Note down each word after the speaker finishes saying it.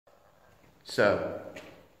So,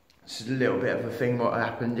 this is a little bit of a thing what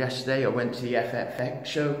happened yesterday. I went to the FFX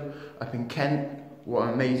show up in Kent. What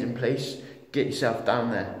an amazing place. Get yourself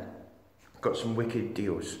down there. Got some wicked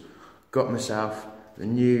deals. Got myself the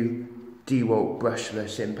new DeWalt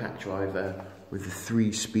brushless impact driver with a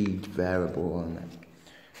 3-speed variable on it.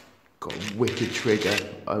 Got a wicked trigger.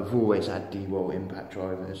 I've always had DeWalt impact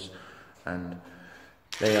drivers and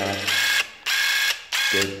they are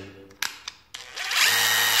good.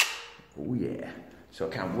 Oh yeah. So I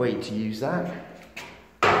can't wait to use that.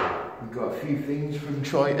 We've got a few things from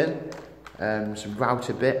Triton, some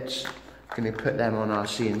router bits. Going to put them on our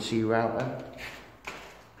CNC router.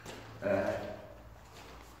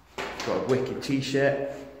 Got a wicked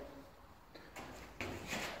t-shirt.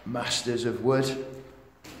 Masters of Wood.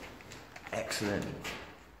 Excellent.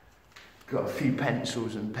 Got a few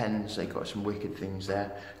pencils and pens. They got some wicked things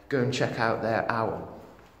there. Go and check out their owl.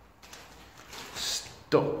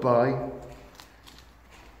 Stop by.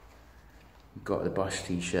 Got the Bosch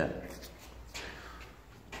t-shirt.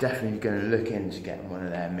 Definitely going to look into getting one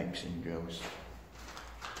of their mixing drills.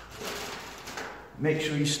 Make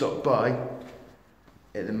sure you stop by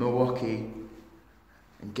at the Milwaukee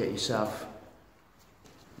and get yourself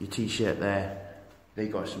your t-shirt there. They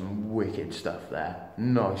got some wicked stuff there.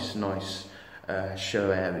 Nice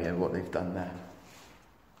show area what they've done there.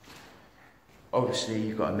 Obviously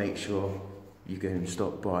you've got to make sure you go and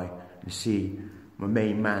stop by and see my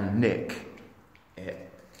main man Nick at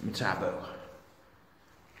Metabo.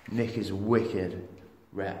 Nick is a wicked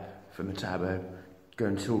rep for Metabo. Go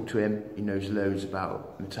and talk to him. He knows loads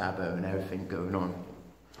about Metabo and everything going on.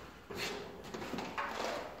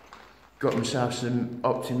 Got myself some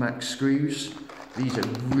Optimax screws. These are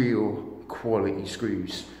real quality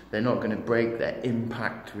screws. They're not going to break, they're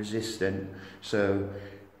impact resistant. So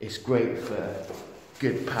it's great for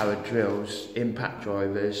good power drills, impact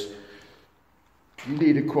drivers. You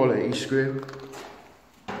need a quality screw.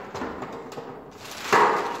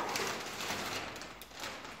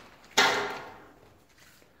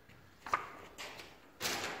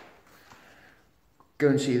 Go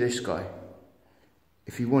and see this guy.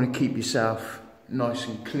 If you want to keep yourself nice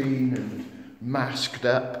and clean and masked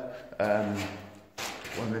up,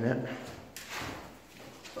 1 minute.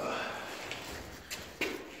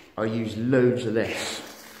 I use loads of this.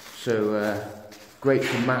 So great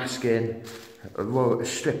for masking. A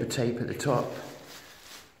strip of tape at the top.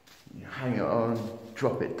 You hang it on,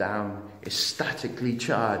 drop it down. It's statically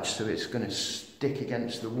charged, so it's going to stick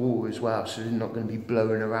against the wall as well, so it's not going to be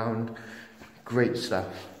blowing around. Great stuff.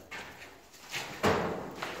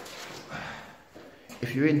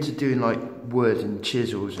 If you're into doing like wood and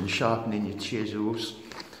chisels and sharpening your chisels,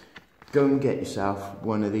 go and get yourself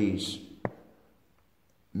one of these.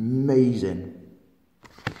 Amazing.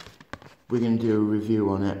 We're going to do a review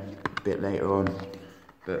on it a bit later on,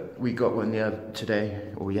 but we got one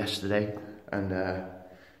today or yesterday, and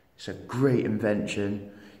it's a great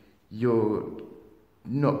invention. You're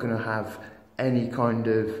not going to have any kind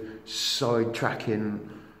of side tracking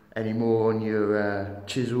anymore on your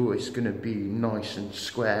chisel. It's going to be nice and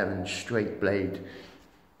square and straight blade.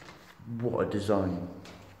 What a design.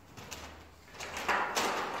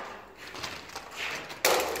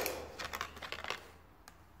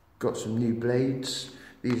 Got some new blades.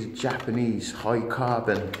 These are Japanese high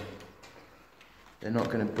carbon. They're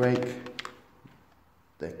not going to break.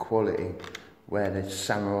 They're quality, where the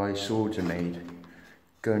samurai swords are made.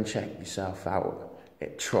 Go and check yourself out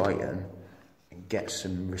at Triton and get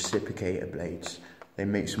some reciprocator blades. They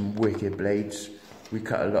make some wicked blades. We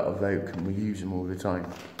cut a lot of oak and we use them all the time.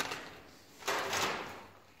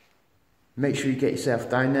 Make sure you get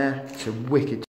yourself down there. It's a wicked